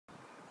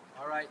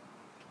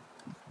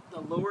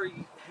lower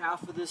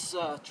half of this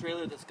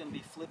trailer that's going to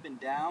be flipping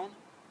down,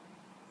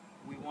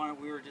 we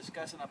were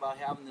discussing about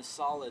having this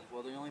solid.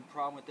 Well, the only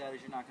problem with that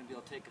is you're not going to be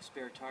able to take a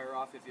spare tire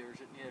off if you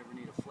ever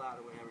need a flat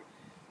or whatever.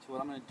 So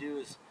what I'm going to do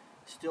is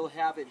still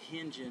have it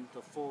hinging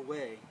the full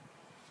way.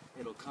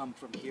 It'll come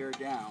from here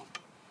down.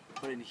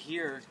 But in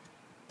here,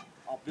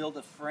 I'll build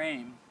a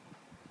frame,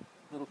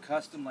 little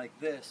custom like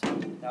this,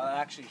 that'll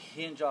actually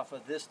hinge off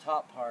of this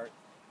top part.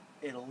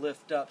 It'll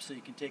lift up so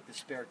you can take the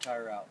spare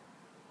tire out.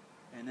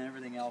 And then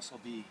everything else will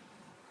be,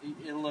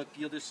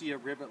 you'll just see a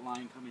rivet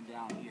line coming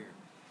down here.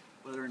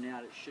 Other than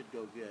that, it should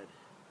go good.